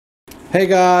Hey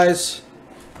guys,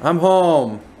 I'm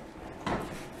home.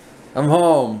 I'm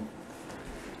home.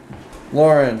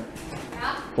 Lauren.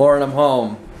 Yeah? Lauren, I'm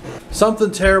home.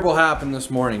 Something terrible happened this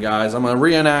morning, guys. I'm gonna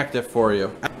reenact it for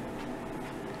you.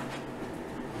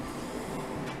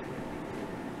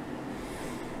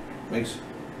 Makes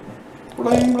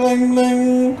bling bling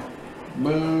bling.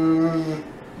 Bling,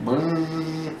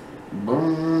 bling,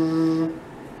 bling.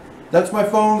 That's my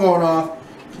phone going off.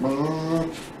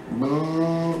 Bling,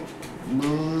 bling,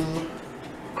 bling,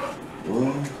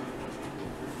 bling.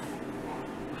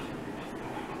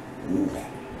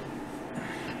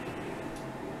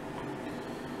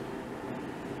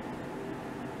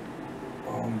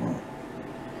 Oh my.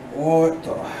 What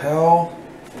the hell?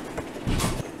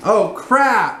 Oh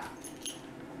crap!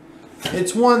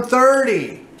 It's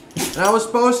 1:30 and I was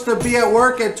supposed to be at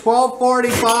work at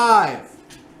 12:45.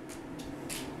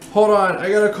 Hold on, I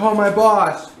gotta call my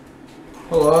boss.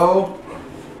 Hello?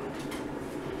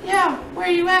 Yeah, where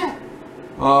are you at?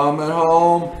 I'm at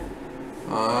home.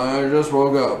 I just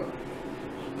woke up.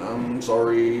 I'm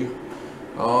sorry.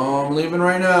 I'm leaving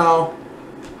right now.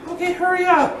 Okay, hurry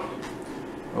up.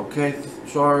 Okay,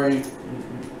 sorry.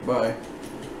 Bye.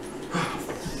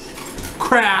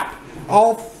 Crap!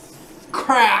 Oh,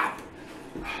 crap!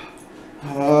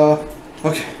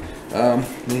 Okay.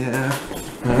 Yeah.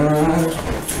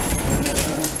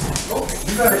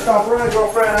 Okay, you better stop running,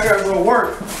 girlfriend. I gotta go to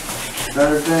work. Got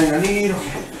everything I need.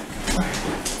 Okay.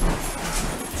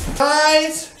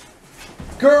 Guys,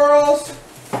 girls,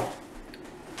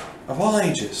 of all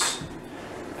ages,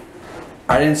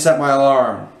 I didn't set my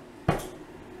alarm.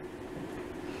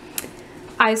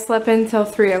 I slept until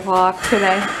 3 o'clock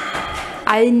today.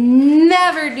 I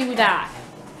never do that.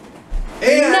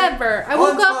 And Never. I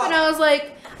woke up and I was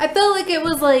like, I felt like it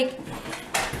was like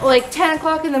 10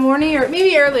 o'clock in the morning or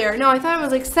maybe earlier. No, I thought it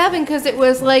was like 7 because it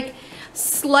was like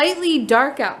slightly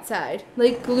dark outside.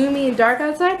 Like gloomy and dark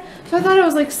outside. So I thought it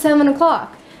was like 7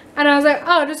 o'clock. And I was like,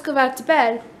 oh, just go back to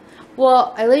bed.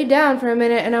 Well, I laid down for a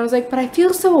minute and I was like, but I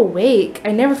feel so awake.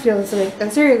 I never feel this awake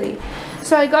this early.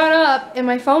 So I got up and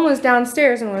my phone was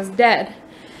downstairs and was dead.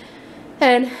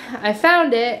 And I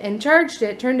found it and charged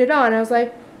it, turned it on. I was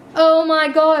like, oh my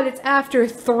God, it's after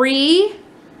 3?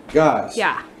 Guys.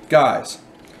 Yeah. Guys.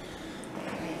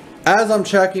 As I'm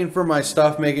checking for my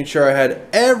stuff, making sure I had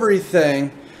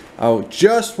everything, I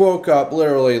just woke up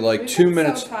literally like 2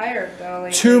 minutes. So tired though.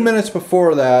 2 minutes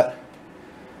before that,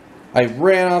 I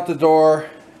ran out the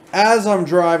door. As I'm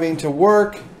driving to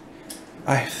work,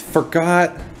 I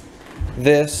forgot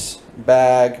this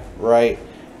bag right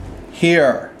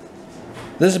here.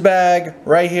 This bag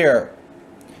right here,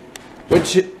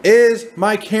 which is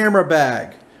my camera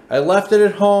bag. I left it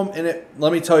at home and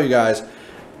let me tell you guys,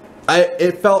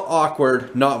 it felt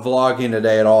awkward not vlogging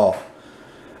today at all.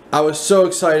 I was so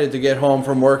excited to get home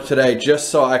from work today just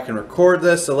so I can record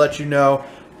this to let you know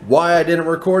why I didn't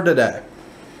record today.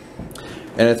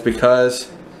 And it's because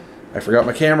I forgot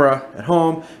my camera at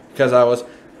home because I was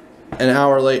an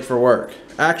hour late for work.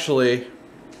 Actually,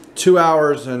 2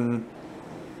 hours and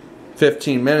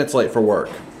 15 minutes late for work,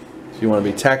 if you want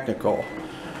to be technical.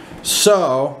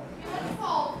 So,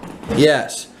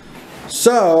 yes.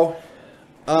 So,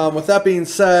 with that being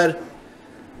said,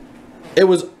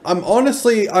 I'm almost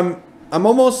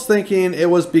thinking it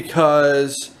was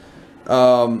because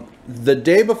the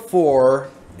day before,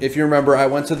 if you remember, I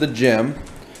went to the gym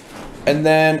and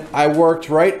then I worked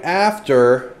right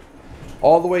after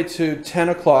all the way to 10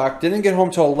 o'clock, didn't get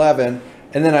home till 11,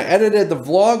 and then I edited the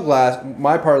vlog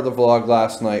my part of the vlog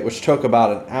last night, which took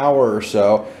about an hour or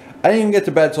so. I didn't even get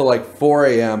to bed till like 4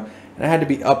 a.m. and I had to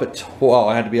be up at 12.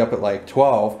 I had to be up at like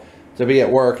 12 to be at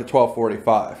work at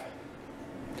 12:45.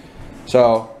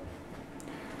 So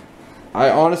I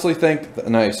honestly think,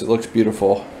 nice, it looks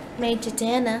beautiful. Made to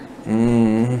dinner.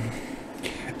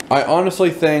 I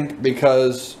honestly think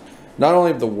because not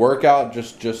only the workout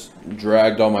just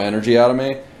dragged all my energy out of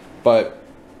me, but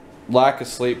lack of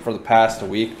sleep for the past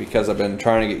week because I've been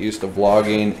trying to get used to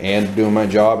vlogging and doing my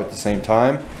job at the same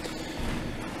time,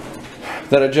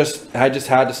 that I just had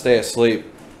to stay asleep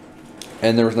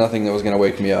and there was nothing that was going to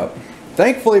wake me up.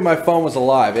 Thankfully my phone was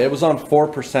alive. It was on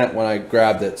 4% when I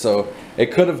grabbed it, so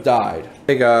it could have died.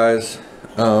 Hey guys,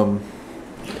 the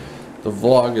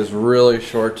vlog is really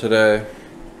short today,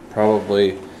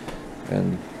 probably,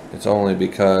 and it's only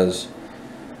because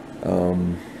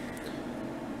I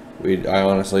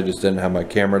honestly just didn't have my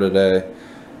camera today.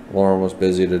 Lauren was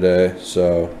busy today,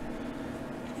 so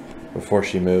before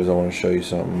she moves I want to show you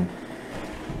something.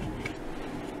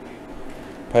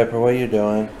 Piper, what are you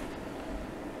doing?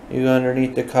 You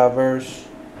underneath the covers?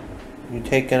 You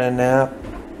taking a nap?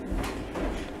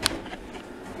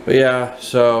 But yeah,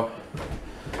 so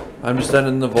I'm just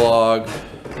ending the vlog,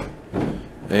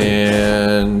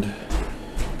 and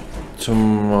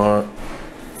tomorrow.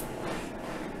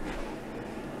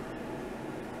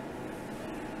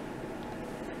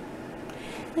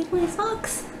 Like my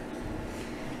socks.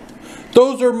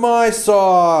 Those are my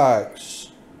socks.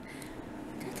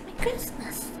 That's my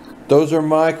Christmas socks. Those are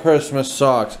my Christmas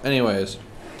socks. Anyways,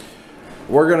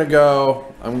 we're gonna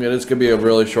go. It's gonna be a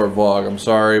really short vlog. I'm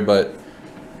sorry, but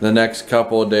the next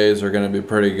couple of days are gonna be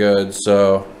pretty good.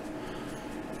 So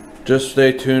just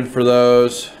stay tuned for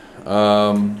those.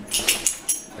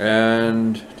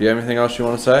 And do you have anything else you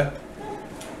want to say?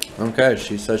 Okay,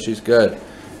 she says she's good.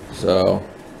 So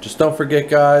just don't forget,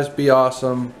 guys, be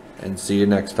awesome, and see you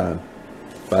next time.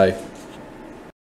 Bye.